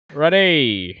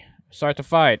Ready. Start the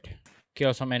fight.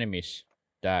 Kill some enemies.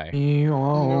 Die.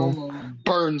 No,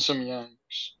 burn some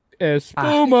yanks.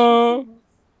 Espuma.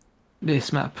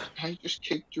 This map. I just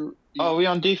kicked your. Oh, we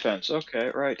on defense. Okay,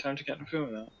 right. Time to get in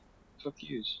Puma now. Fuck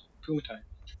yous. Puma time.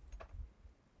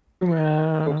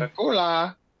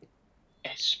 Coca-Cola.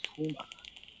 Espuma.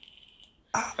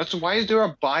 That's why is there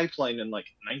a biplane in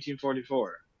like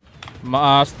 1944?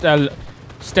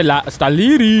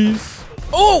 Staliris.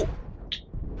 Oh!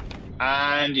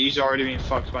 And he's already been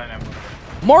fucked by an emperor.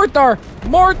 Mortar!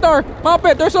 Mortar!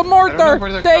 Muppet, there's a mortar!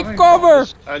 Take cover!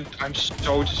 I'm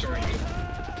so disoriented.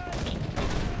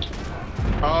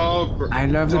 Oh, I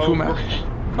love the Puma.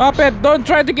 Muppet, don't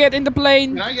try to get in the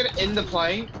plane! Can I get in the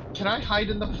plane? Can I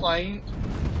hide in the plane?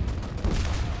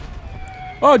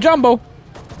 Oh, Jumbo!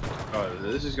 Oh,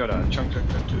 this has got a chunk to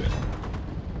it.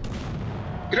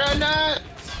 Grenade!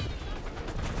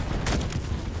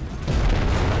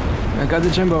 I got the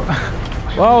Jumbo.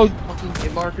 Wow. Fucking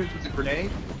hit markers with a grenade?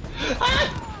 Ah!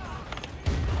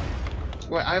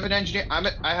 Wait, I have an engineer.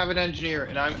 I have an engineer,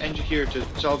 and I'm here to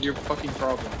solve your fucking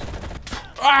problem.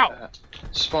 Ow!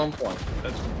 Spawn point.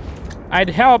 That's... I'd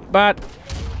help, but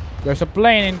there's a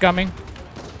plane incoming.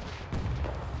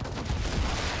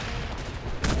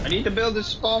 I need to build this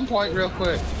spawn point real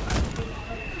quick.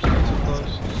 Still too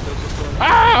close. Still too close.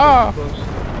 Ah!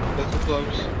 Still too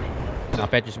close. I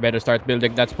bet you better start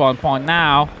building that spawn point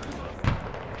now.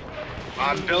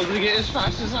 I'm building it as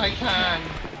fast as I can.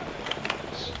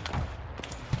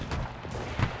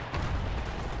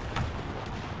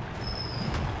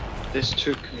 This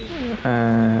took me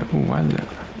well.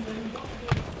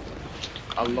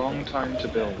 a long time to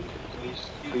build.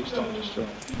 Please don't destroy.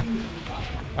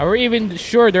 Are we even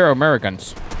sure they're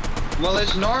Americans? Well,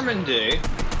 it's Normandy,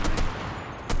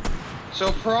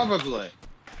 so probably.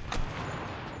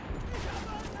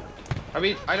 I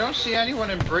mean, I don't see anyone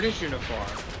in British uniform.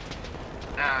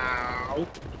 Ow.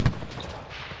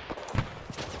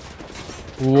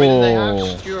 Whoa. I mean, they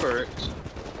have Stuarts.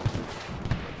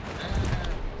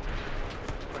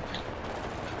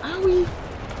 Owie.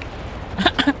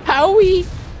 Howie!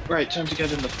 Right, time to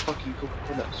get in the fucking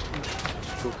Coca-Cola.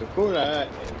 Coca-Cola.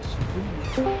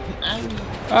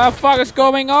 What the fuck is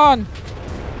going on?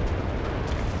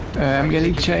 I'm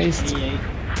getting chased.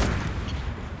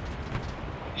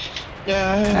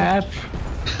 Yeah.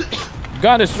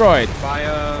 Gun destroyed.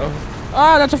 Fire.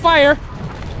 Ah, that's a fire.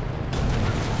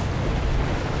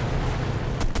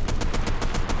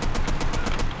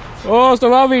 Oh,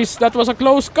 Stalavis, that was a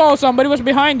close call. Somebody was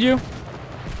behind you.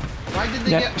 Why did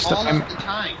they get all of the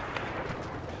time?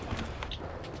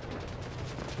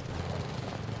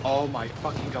 Oh my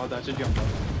fucking god, that's a jumbo.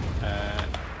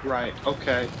 Right,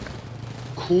 okay.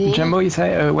 Cool. Jumbo, you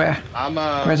say? Where?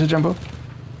 Where's the Jumbo?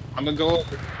 I'm gonna go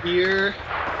over here.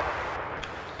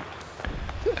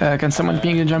 Can someone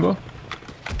ping the Jumbo?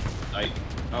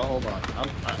 Oh, hold on.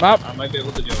 I might be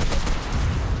able to do it.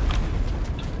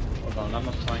 Hold on, I'm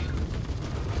a flank.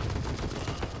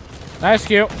 Nice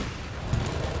kill.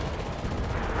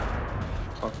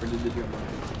 Fuck, where did the jumbo?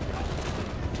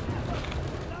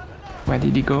 Where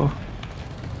did he go?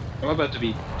 I'm about to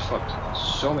be fucked in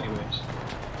so many ways.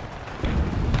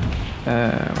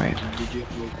 Wait.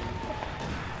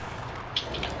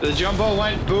 The jumbo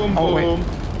went boom Oh, boom. wait.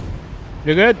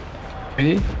 You good?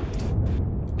 Ready?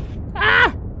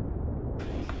 Ah!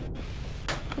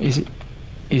 Easy.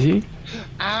 Easy.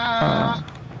 Ah!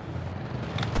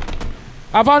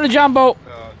 I found the Jumbo.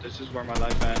 This is where my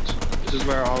life ends. This is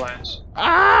where it all ends.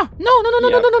 Ah! No, no, no, no,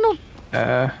 Yeah. no, no, no,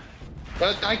 no.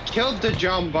 But I killed the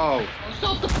jumbo.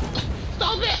 Stop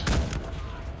it!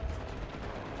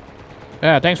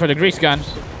 Yeah, thanks for the grease gun.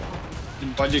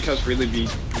 Budget cuts really be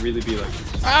like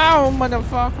this. Ow,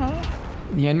 motherfucker.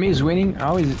 The enemy is winning.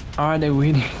 How is it? Are they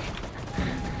winning?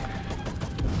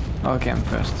 Okay, I'm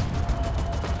first.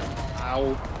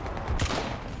 Ow.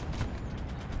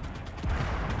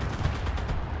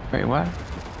 Wait, what?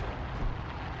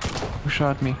 Who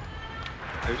shot me?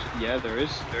 There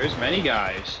is many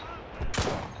guys.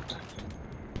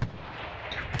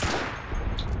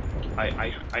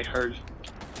 I heard.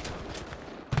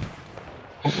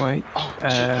 Oh, wait. Oh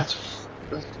shit, that's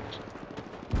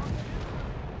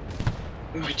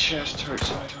my chest hurts,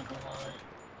 so I don't know why.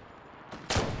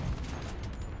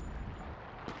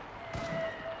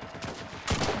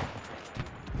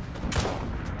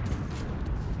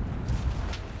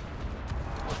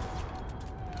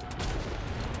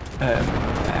 I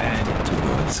need to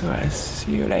go, so I'll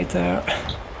see you later.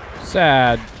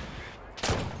 Sad.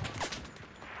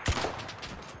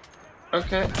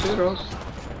 Okay, toodles.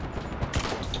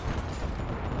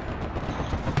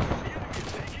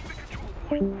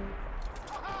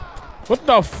 What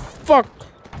the fuck?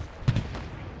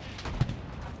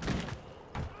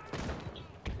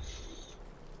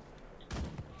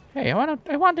 Hey,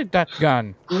 I wanted that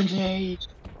gun. Grenade.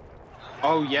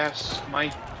 Oh yes, my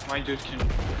dude can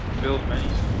build many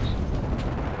things.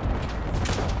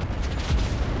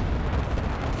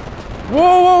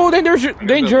 Whoa, whoa,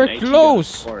 danger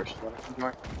close.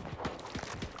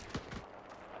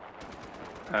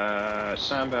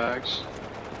 Sandbags.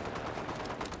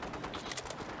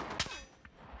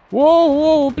 Whoa,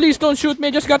 whoa, please don't shoot me.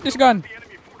 I just got this gun.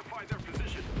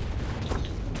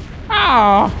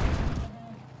 Ah!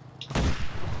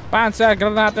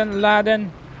 Panzergranaten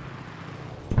laden.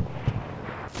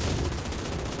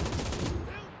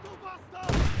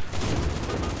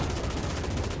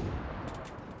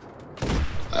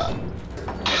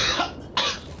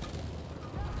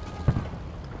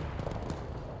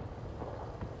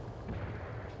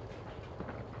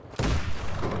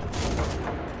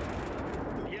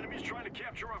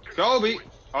 Kobe!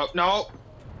 Oh, no!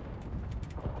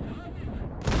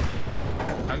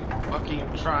 I'm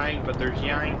fucking trying, but there's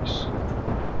Yanks.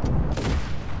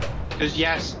 Because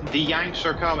yes, the Yanks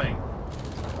are coming.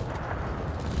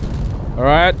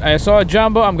 Alright, I saw a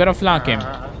Jumbo. I'm gonna flank him.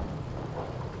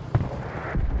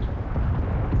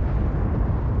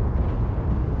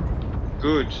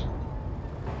 Good.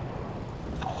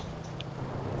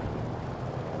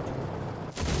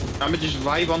 I'ma just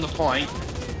vibe on the point.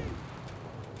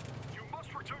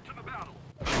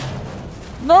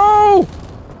 No!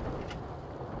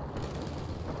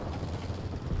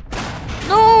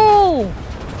 No!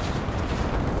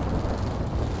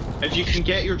 If you can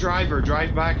get your driver,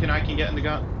 drive back and I can get in the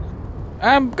gun.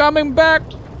 I'm coming back.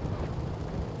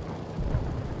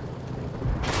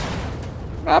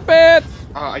 Muppet!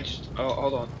 Oh,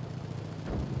 hold on.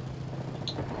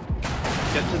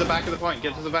 Get to the back of the point,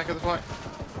 get to the back of the point.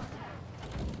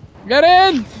 Get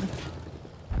in!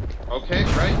 Okay,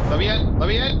 right, let me in, let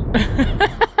me in.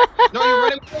 No, you're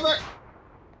running over.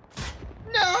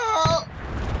 No!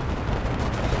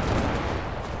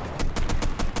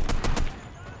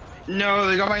 No,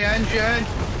 they got my engine.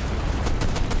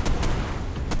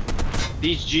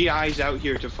 These GIs out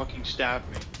here to fucking stab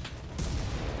me.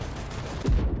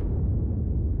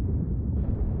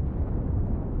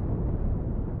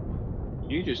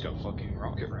 You just got fucking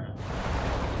rocket ran.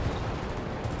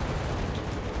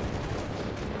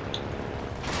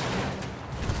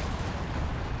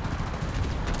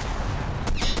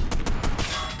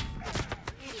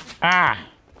 Ah!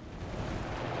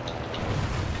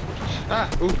 Ah!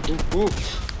 Ooh, ooh, ooh!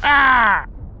 Ah!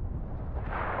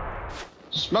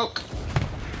 Smoke!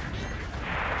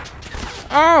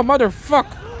 Oh, motherfuck!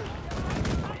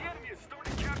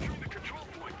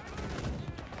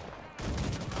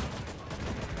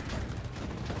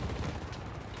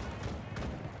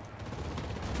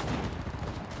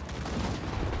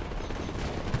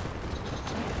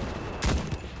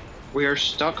 We are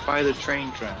stuck by the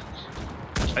train tracks.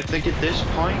 I think at this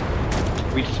point,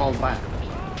 we'd fall back.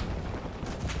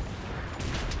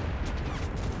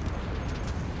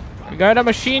 I got a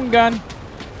machine gun.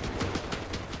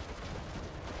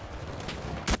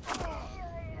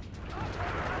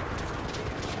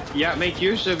 Yeah, make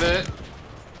use of it.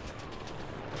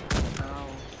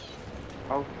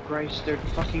 Oh Christ, they're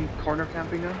fucking corner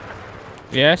camping now?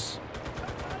 Yes.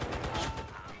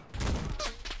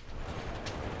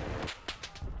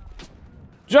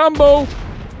 Jumbo!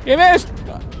 You missed!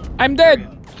 I'm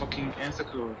dead! Fucking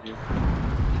ethical of you.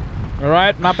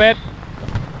 Alright, Muppet.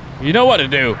 You know what to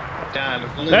do. Damn,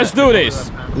 if only Let's that- do if only this!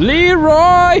 that passed.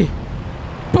 Leroy!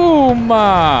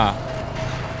 Booma!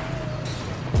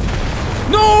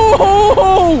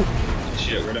 No!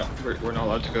 Shit, we're not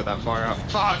allowed to go that far out.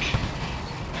 Fuck!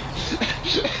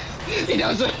 He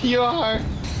knows what you are!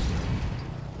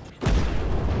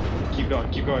 Keep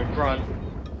going, run.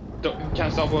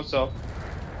 Can't stop himself.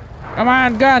 Come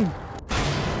on, gun!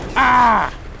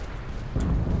 Ah!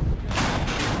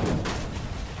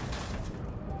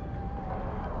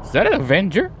 Is that an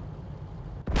Avenger?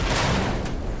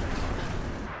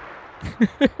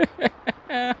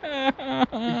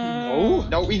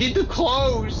 No, we need to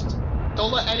close!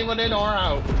 Don't let anyone in or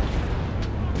out.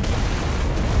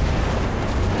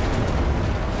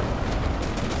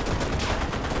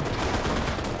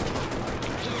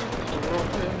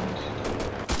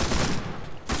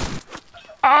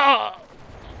 Ah!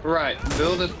 Right,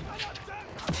 build a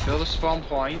spawn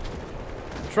point.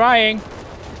 Trying.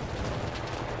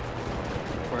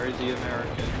 Where are the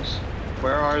Americans?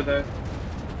 Where are they?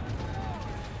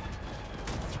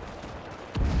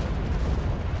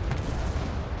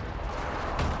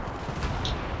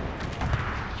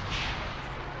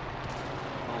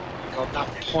 Oh my god, that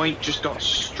point just got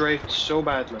strafed so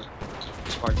badly.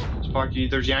 Sparky,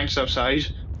 there's Yanks outside.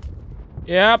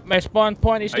 Yep, my spawn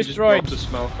point is destroyed. I just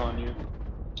dropped the smoke on you.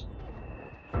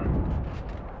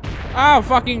 Ah,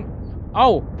 fucking...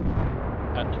 Oh!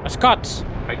 A Scots.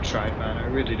 I tried, man. I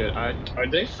really did. Are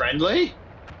they friendly?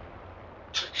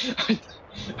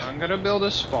 I'm gonna build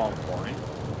a spawn point.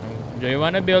 Do you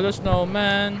wanna build a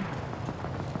snowman?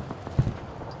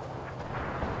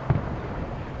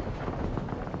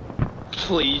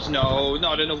 Please, no.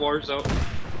 Not in a war zone.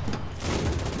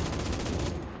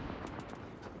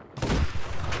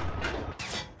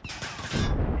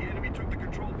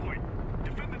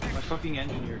 My fucking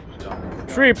engineer just died.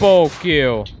 Triple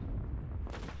kill.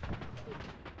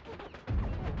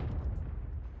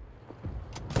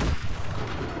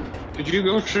 Could you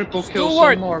go triple kill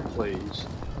Stuart. some more, please?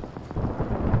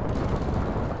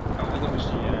 Oh, let me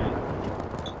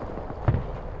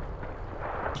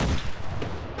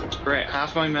see. Great,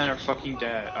 half my men are fucking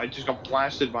dead. I just got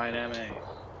blasted by an MA.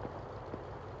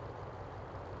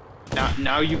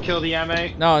 Now you kill the MA?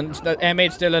 No, the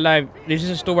M8's still alive. This is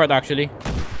a Stuart, actually.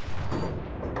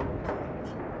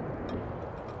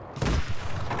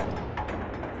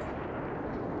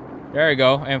 There you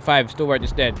go. M5. Stuart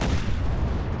is dead.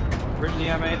 Where's the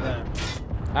M8 then?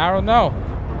 I don't know.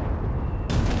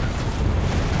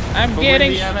 I'm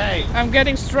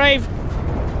getting strafed.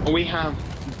 We have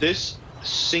this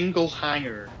single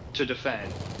hangar to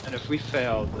defend, and if we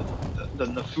fail,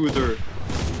 then the Futher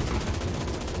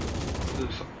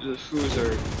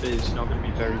is not going to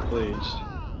be very pleased.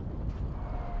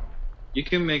 You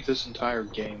can make this entire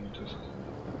game into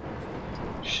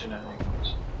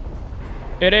shenanigans.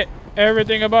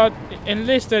 Everything about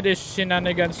Enlisted is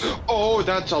shenanigans. Oh,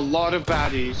 that's a lot of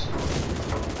baddies.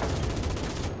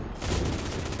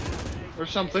 Or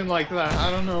something like that. I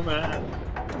don't know, man.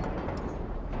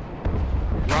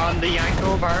 Run the yank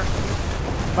over.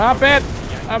 Muppet!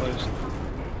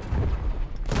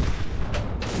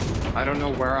 I don't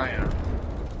know where I am.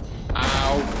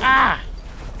 Ow. Ah!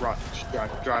 Right,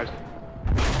 drive.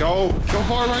 Go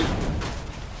forward.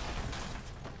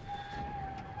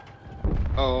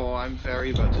 Oh, I'm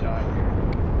very about to die.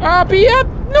 Ah, be up!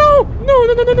 No! No!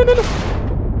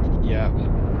 Yeah.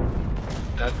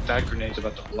 That grenade's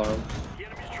about to blow.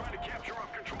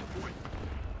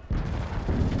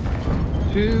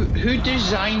 Who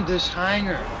designed this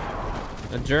hangar?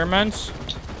 The Germans?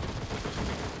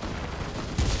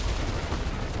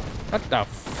 What the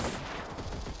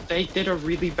f... They did a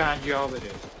really bad job at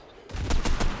it.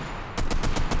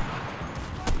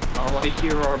 All I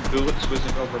hear are bullets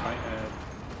whizzing over my head.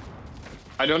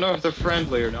 I don't know if they're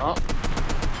friendly or not.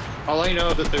 All I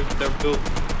know that they're built...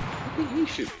 Maybe he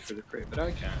shoot me for the crate, but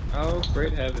I can't. Oh,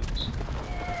 great heavens.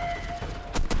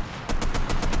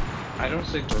 I don't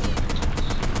think we're winning this.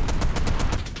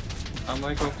 I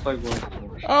might go play World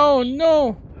War. Oh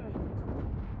no!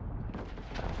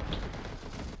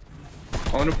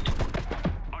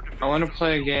 I wanna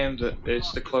play a game that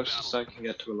is the closest I can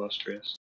get to Illustrious.